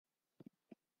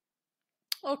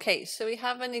Okay, so we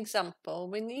have an example.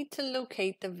 We need to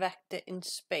locate the vector in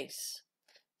space.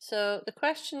 So the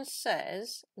question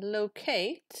says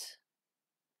locate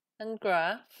and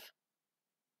graph,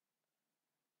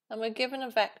 and we're given a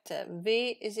vector.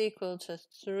 V is equal to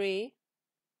 3,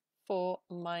 4,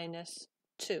 minus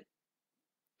 2.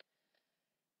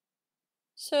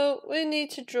 So we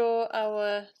need to draw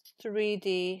our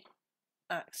 3D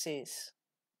axes.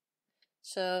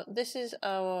 So this is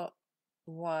our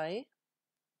y,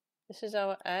 this is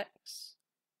our x,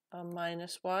 our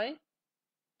minus y,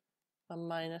 our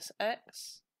minus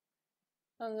x,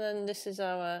 and then this is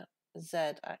our z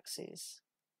axes.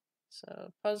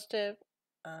 So positive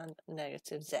and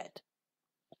negative z.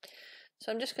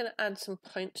 So I'm just going to add some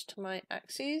points to my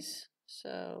axes.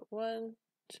 So 1,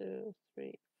 2,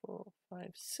 3, 4,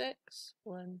 5, 6.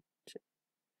 1, 2,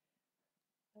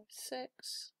 5,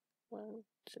 6. 1,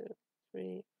 2,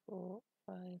 3, 4,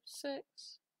 5,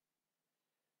 6.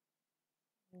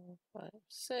 4, 5,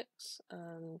 6,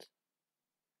 and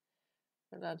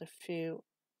I'll add a few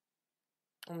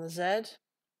on the Z.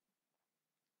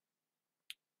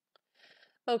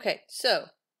 Okay, so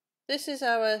this is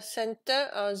our center,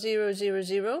 our 0, 0,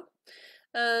 0,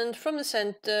 and from the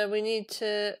center we need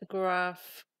to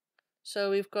graph.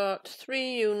 So we've got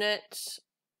 3 units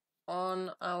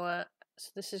on our,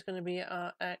 so this is going to be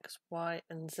our X, Y,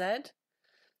 and Z.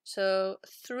 So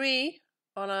 3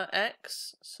 on our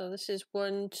X, so this is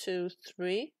 1, 2,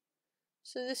 3.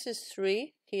 So this is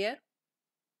 3 here.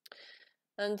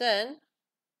 And then,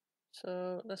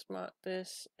 so let's mark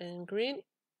this in green.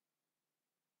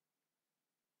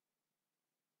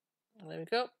 There we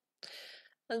go.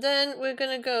 And then we're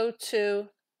going to go to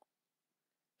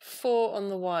 4 on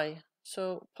the Y.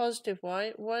 So positive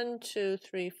Y, 1, 2,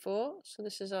 3, 4. So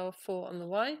this is our 4 on the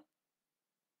Y.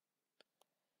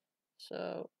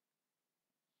 So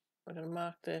we're going to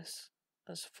mark this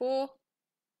as 4.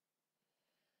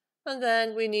 And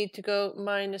then we need to go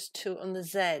minus 2 on the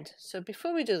Z. So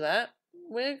before we do that,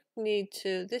 we need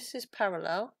to, this is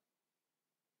parallel.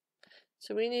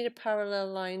 So we need a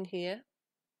parallel line here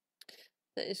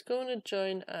that is going to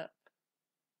join up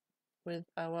with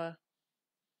our,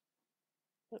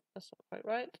 that's not quite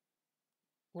right,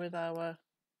 with our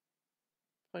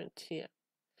point here.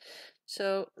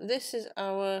 So this is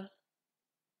our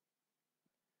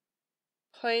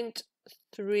point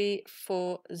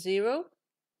 340,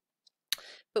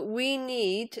 but we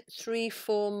need 3,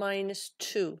 4 minus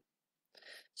 2.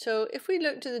 So if we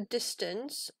look to the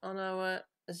distance on our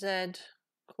Z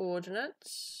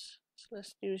coordinates, so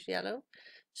let's use yellow.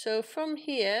 So from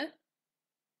here,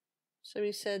 so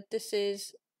we said this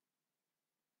is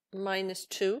minus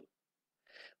 2.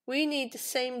 We need the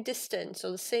same distance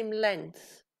or the same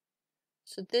length.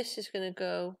 So this is going to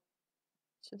go,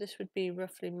 so this would be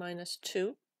roughly minus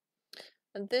 2.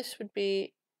 And this would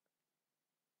be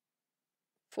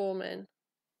forming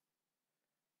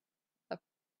a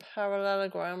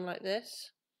parallelogram like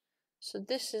this. So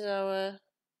this is our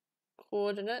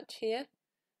coordinate here,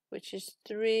 which is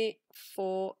 3,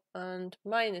 4, and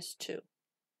minus 2.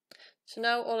 So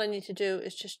now all I need to do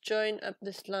is just join up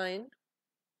this line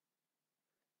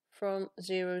from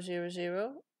 0, 0,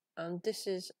 0, and this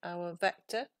is our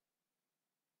vector.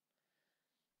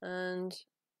 And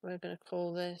we're going to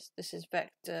call this is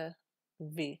vector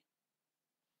V.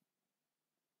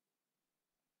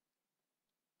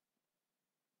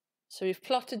 So we've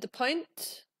plotted the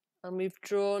point and we've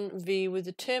drawn V with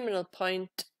the terminal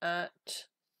point at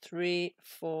 3,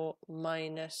 4,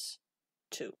 minus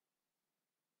 2.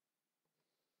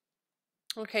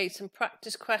 Okay, some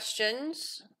practice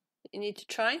questions that you need to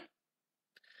try.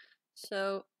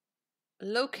 So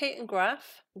locate and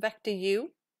graph vector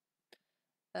U,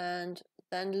 and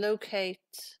then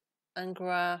locate and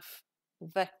graph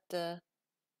vector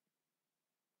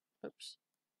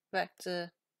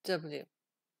W.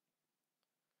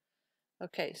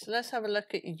 Okay, so let's have a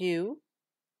look at U.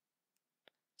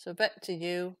 So vector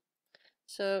U.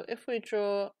 So if we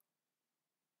draw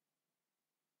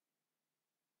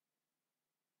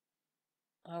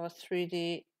our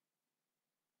 3D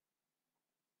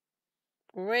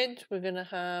grid, we're going to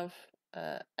have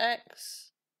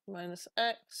X minus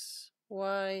X,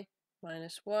 Y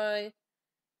minus Y,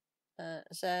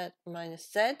 Z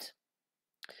minus Z.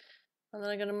 And then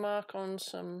I'm going to mark on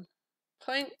some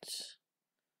points.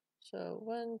 So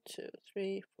 1, 2,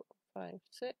 3, 4, 5,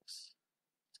 6,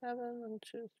 7. 1,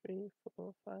 2, 3,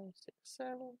 4, 5, 6,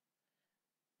 7.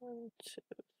 1, 2,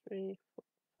 3,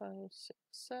 4, 5, 6,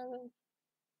 7.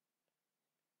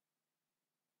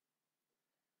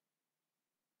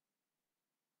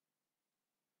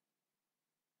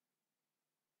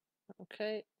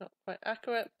 Okay, not quite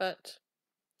accurate, but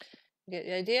You get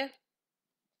the idea?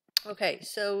 Okay,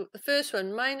 so the first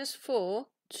one, -4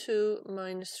 to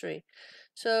 -3.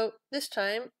 So this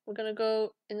time we're going to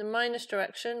go in the minus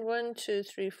direction, 1, 2,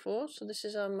 3, 4. So this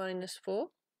is our -4.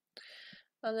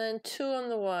 And then 2 on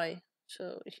the y.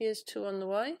 So here's 2 on the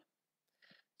y.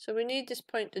 So we need this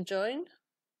point to join.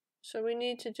 So we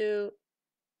need to do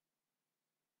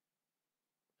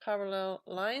parallel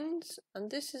lines.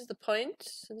 And this is the point.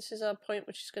 So this is our point,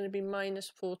 which is going to be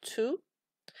 -4, 2.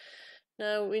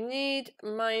 Now we need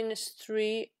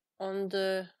 -3 on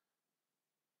the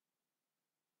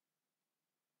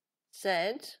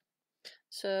z.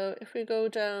 So if we go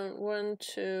down 1,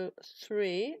 2,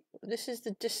 3, this is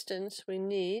the distance we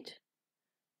need.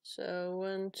 So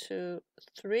 1, 2,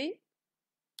 3.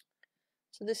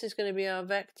 So this is going to be our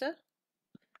vector.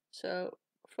 So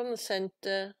from the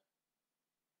center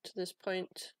to this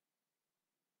point,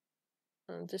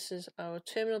 and this is our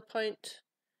terminal point,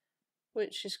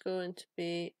 which is going to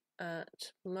be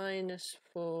at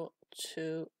 -4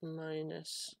 to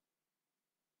 -3.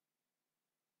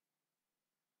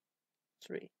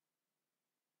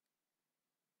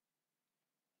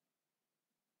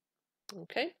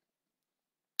 Okay.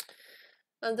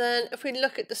 And then if we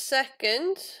look at the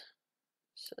second,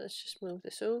 so let's just move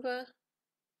this over.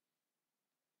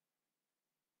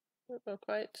 Not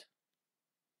quite.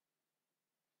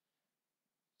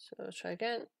 So I'll try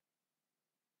again.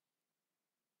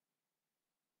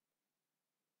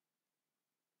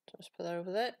 Just put that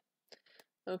over there.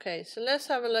 Okay, so let's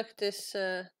have a look at this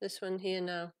this one here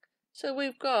now. So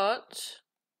we've got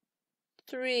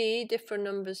 3 different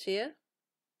numbers here.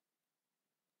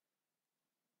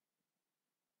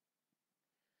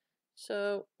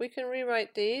 So we can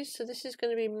rewrite these. So this is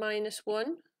going to be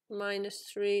 -1,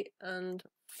 -3, and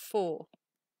 4.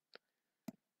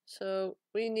 So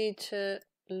we need to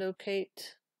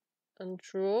locate and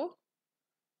draw.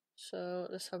 So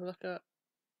let's have a look at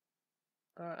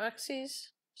our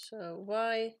axes. So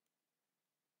y,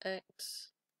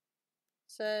 x,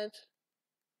 z,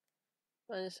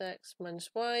 -x,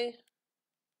 -y,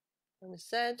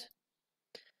 -z.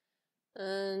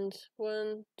 And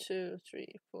 1, 2,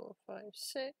 3, 4, 5,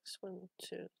 6. 1,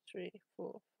 2, 3,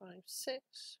 4, 5,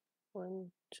 6.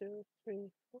 1, 2,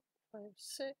 3, 4, 5,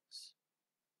 6.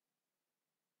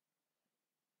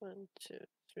 1, 2,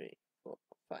 3, 4,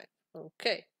 5.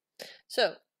 Okay.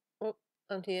 So,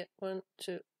 and here 1,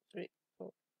 2, 3,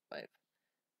 4, 5.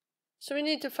 So we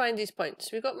need to find these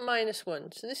points. We've got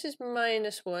 -1. So this is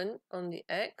 -1 on the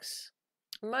x.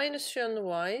 -3 on the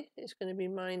y is going to be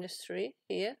 -3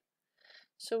 here.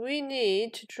 So we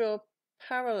need to draw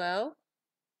parallel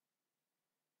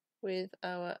with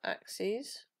our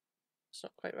axes. It's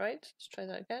not quite right. Let's try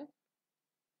that again.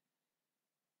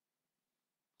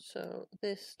 So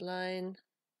this line,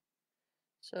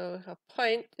 so our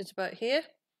point is about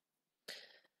here.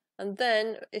 And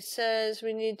then it says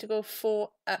we need to go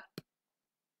 4 up.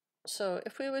 So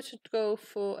if we were to go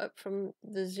 4 up from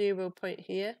the 0 point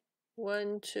here,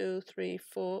 1, 2, 3,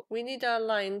 4, we need our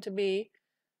line to be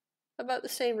about the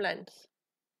same length.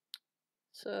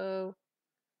 So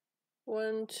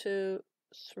 1, 2,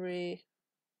 3,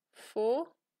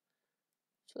 4.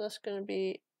 So that's going to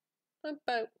be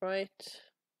about right.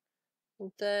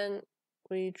 And then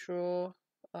we draw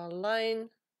our line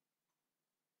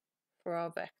for our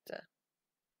vector.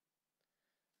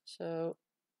 So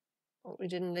we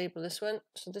didn't label this one.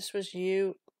 So this was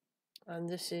U and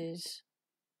this is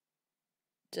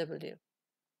W.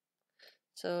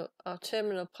 So our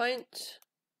terminal point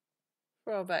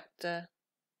for our vector,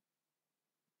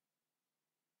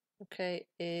 okay,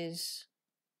 is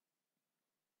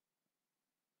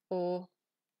 4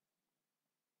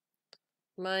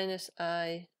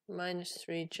 -I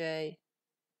 -3j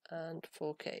and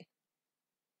 4k.